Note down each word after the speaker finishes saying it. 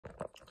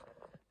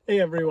Hey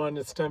everyone,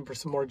 it's time for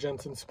some more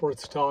Jensen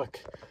Sports Talk.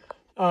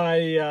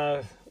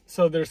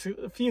 So there's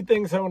a few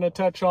things I want to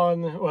touch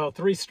on. Well,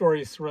 three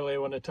stories really I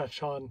want to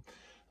touch on.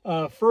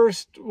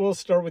 First, we'll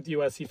start with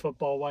USC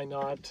football. Why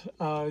not?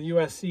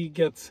 USC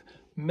gets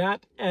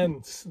Matt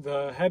Entz,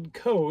 the head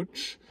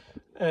coach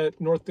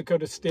at North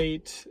Dakota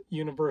State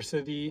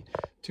University,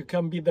 to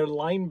come be their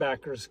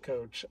linebackers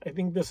coach. I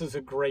think this is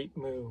a great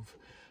move.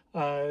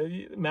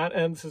 Matt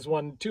Entz has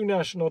won 2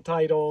 national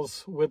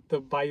titles with the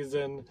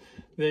Bison.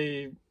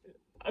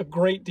 A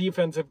great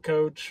defensive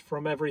coach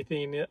from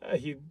everything.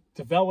 He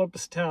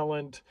develops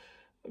talent.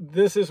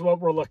 This is what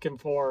we're looking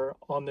for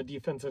on the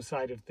defensive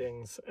side of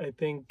things. I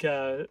think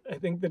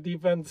the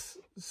defense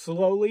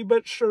slowly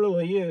but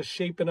surely is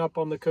shaping up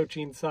on the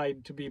coaching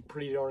side to be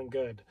pretty darn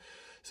good.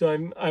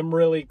 So I'm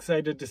really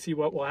excited to see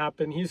what will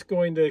happen. He's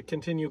going to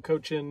continue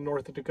coaching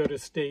North Dakota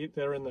State.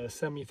 They're in the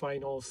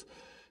semifinals,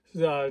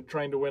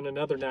 trying to win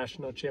another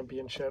national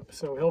championship.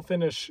 So he'll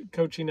finish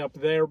coaching up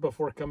there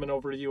before coming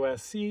over to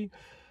USC.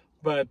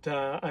 But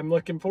I'm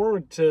looking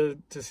forward to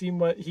seeing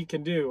what he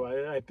can do.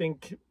 I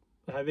think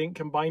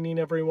combining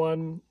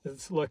everyone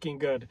is looking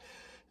good.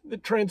 The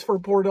transfer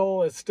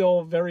portal is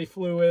still very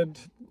fluid.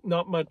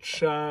 Not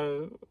much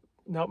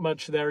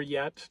there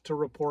yet to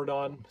report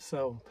on.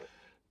 So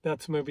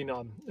that's moving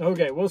on.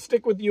 Okay, we'll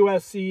stick with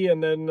USC,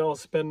 and then I'll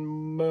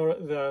spend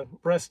the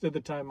rest of the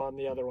time on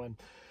the other one.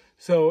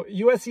 So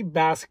USC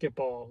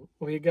basketball,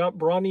 we got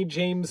Bronny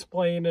James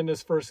playing in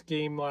his first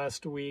game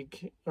last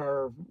week,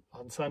 or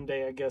on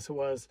Sunday, I guess it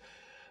was,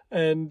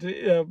 and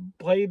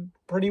played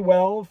pretty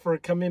well for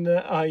coming,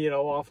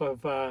 off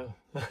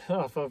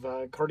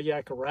of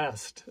cardiac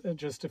arrest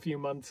just a few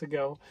months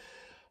ago.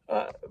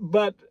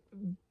 But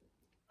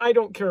I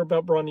don't care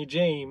about Bronny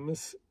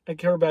James. I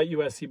care about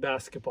USC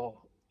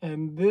basketball.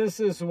 And this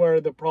is where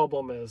the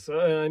problem is.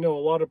 I know a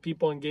lot of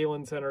people in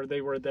Galen Center,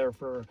 they were there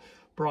for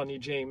Bronny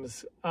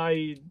James.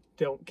 I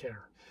don't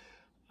care.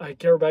 I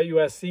care about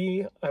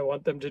USC. I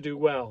want them to do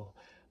well.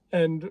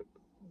 And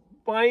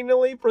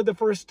finally, for the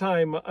first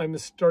time, I'm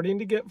starting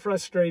to get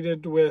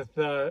frustrated with,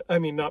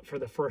 not for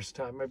the first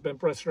time. I've been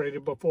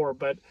frustrated before,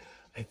 but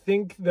I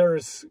think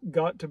there's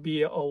got to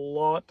be a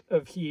lot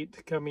of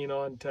heat coming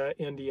on to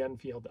Andy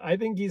Enfield. I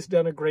think he's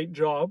done a great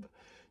job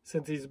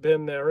since he's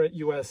been there at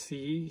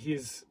USC.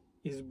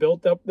 He's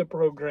built up the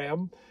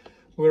program,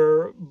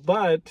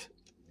 but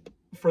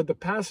for the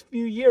past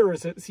few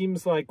years, it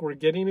seems like we're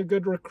getting a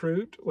good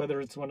recruit,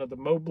 whether it's one of the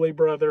Mobley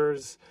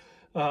brothers,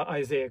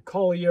 Isaiah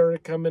Collier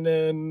coming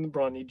in,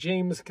 Bronny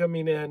James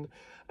coming in.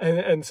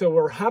 And so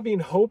we're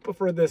having hope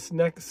for this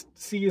next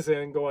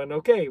season going,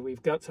 okay,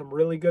 we've got some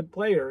really good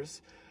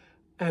players.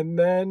 And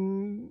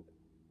then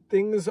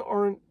things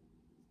aren't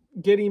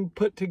getting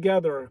put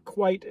together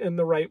quite in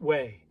the right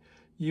way.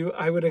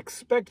 I would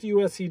expect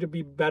USC to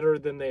be better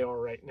than they are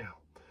right now,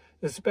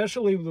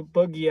 especially with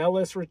Boogie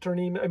Ellis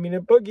returning. I mean,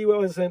 if Boogie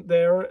wasn't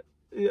there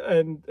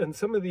and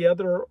some of the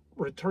other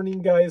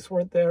returning guys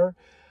weren't there,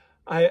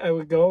 I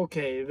would go,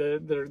 okay,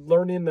 they're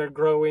learning, they're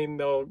growing,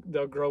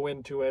 they'll grow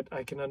into it.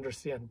 I can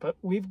understand. But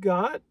we've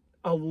got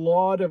a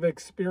lot of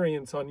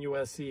experience on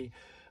USC,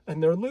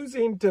 and they're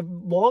losing to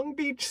Long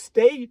Beach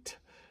State.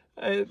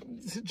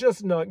 It's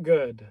just not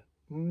good.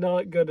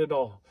 Not good at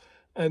all.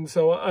 And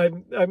so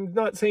I'm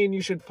not saying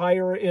you should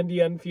fire Andy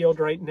Enfield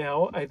right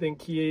now. I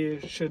think he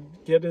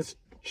should get his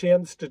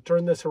chance to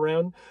turn this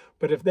around.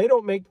 But if they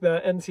don't make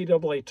the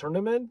NCAA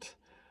tournament,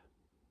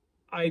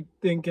 I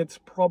think it's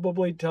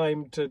probably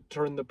time to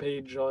turn the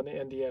page on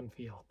Andy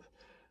Enfield.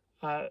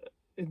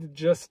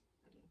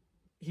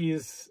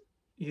 He's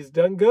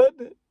done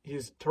good.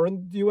 He's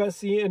turned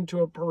USC into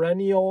a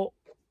perennial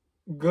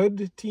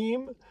good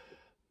team,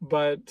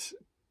 but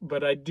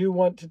I do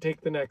want to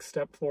take the next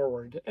step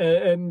forward.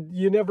 And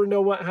you never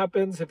know what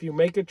happens. If you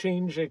make a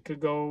change, it could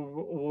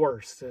go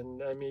worse.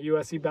 And I mean,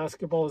 USC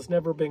basketball has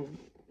never been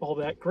all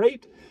that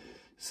great.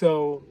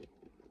 So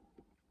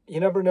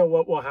you never know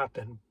what will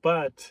happen.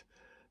 But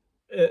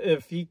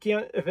if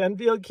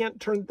Enfield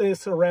can't turn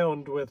this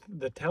around with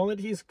the talent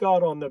he's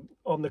got on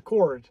the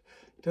court,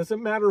 it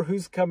doesn't matter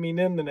who's coming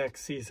in the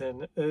next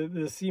season.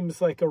 This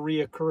seems like a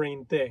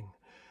reoccurring thing.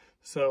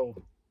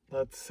 So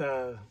let's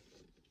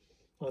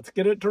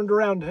get it turned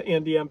around,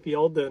 Andy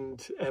Enfield,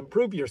 and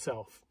prove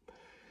yourself.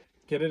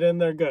 Get it in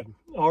there good.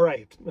 All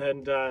right,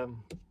 and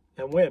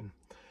win.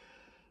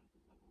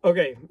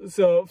 Okay,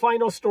 so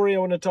final story I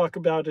want to talk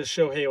about is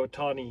Shohei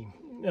Ohtani.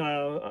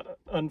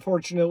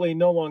 Unfortunately,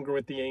 no longer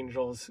with the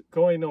Angels,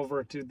 going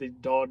over to the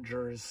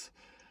Dodgers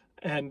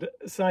and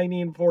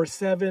signing for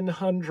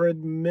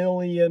 $700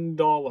 million.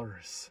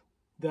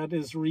 That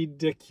is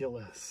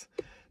ridiculous.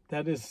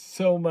 That is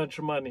so much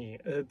money.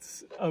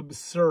 It's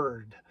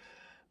absurd.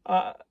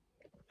 And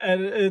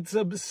it's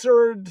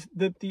absurd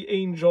that the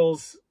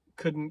Angels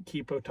couldn't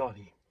keep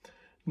Ohtani.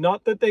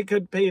 Not that they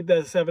could pay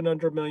the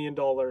 $700 million,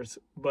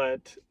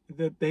 but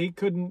that they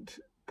couldn't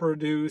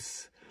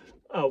produce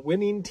a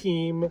winning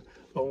team,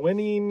 a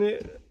winning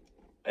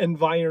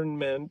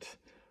environment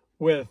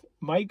with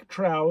Mike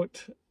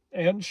Trout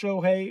and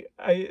Shohei,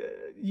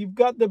 you've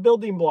got the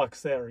building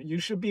blocks there. You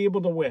should be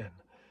able to win.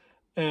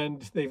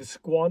 And they've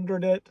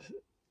squandered it,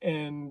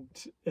 and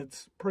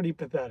it's pretty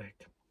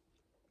pathetic.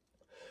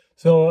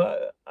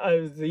 So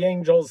the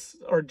Angels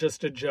are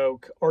just a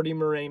joke. Artie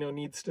Moreno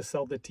needs to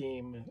sell the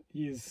team.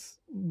 He's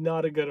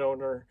not a good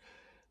owner.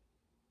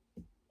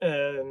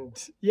 And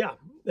yeah,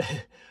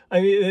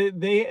 I mean,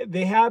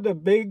 they had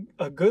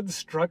a good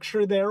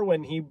structure there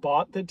when he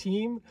bought the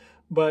team,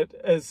 but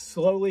as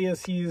slowly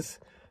as he's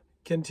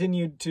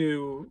continued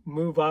to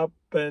move up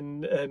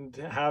and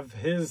have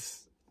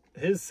his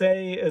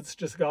say, it's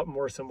just gotten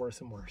worse and worse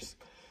and worse.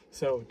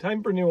 So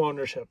time for new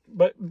ownership.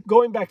 But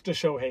going back to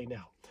Shohei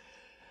now.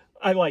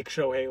 I like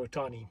Shohei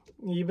Ohtani,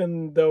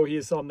 even though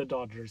he's on the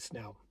Dodgers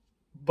now.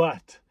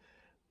 But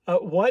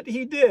what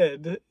he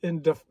did,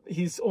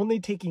 he's only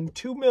taking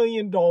 $2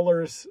 million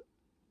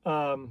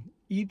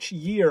each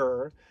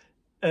year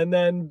and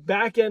then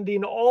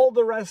back-ending all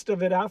the rest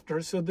of it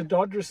after so the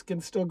Dodgers can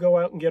still go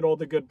out and get all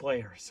the good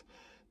players.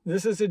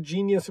 This is a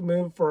genius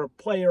move for a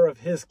player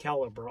of his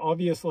caliber.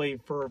 Obviously,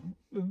 for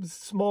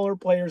smaller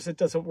players, it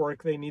doesn't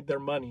work. They need their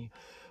money.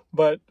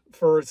 But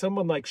for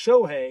someone like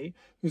Shohei,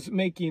 who's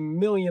making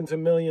millions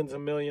and millions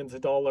and millions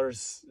of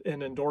dollars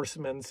in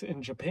endorsements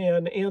in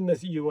Japan and the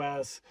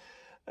U.S.,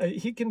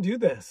 he can do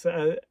this.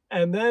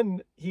 And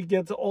then he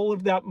gets all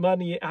of that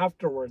money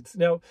afterwards.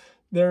 Now,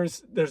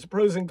 there's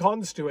pros and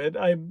cons to it.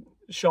 I'm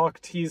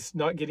shocked he's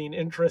not getting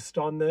interest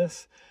on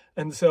this.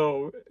 And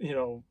so,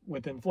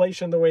 with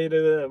inflation the way it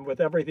is and with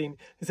everything,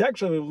 he's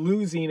actually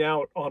losing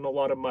out on a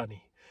lot of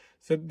money.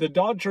 So the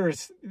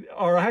Dodgers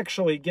are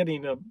actually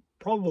getting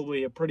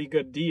probably a pretty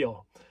good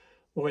deal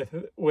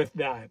with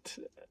that.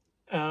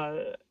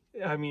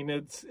 I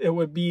mean,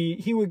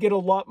 he would get a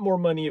lot more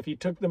money if he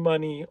took the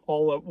money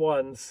all at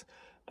once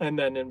and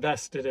then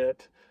invested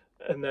it,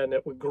 and then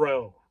it would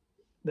grow.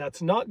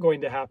 That's not going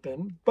to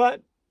happen,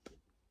 but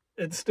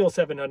it's still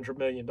 $700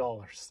 million.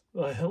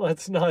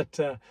 Let's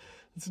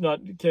not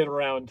kid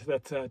around.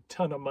 That's a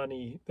ton of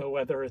money, though,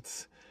 whether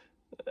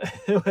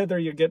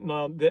you're getting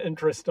all the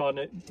interest on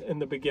it in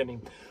the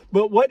beginning.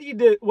 But what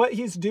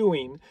he's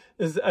doing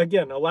is,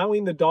 again,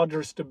 allowing the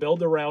Dodgers to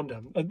build around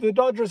him. The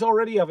Dodgers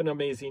already have an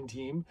amazing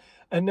team,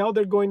 and now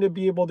they're going to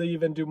be able to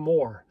even do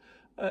more.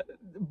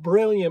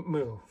 Brilliant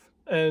move.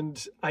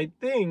 And I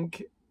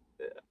think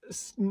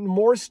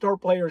more star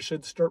players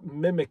should start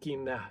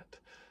mimicking that.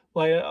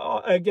 Like,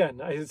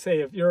 again, I say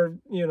if you're,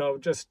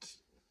 just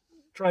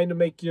trying to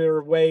make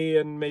your way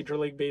in Major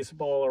League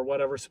Baseball or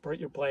whatever sport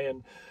you're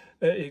playing,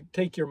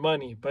 take your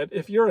money. But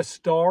if you're a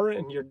star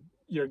and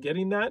you're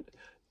getting that,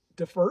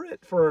 defer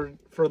it for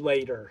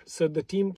later, so the team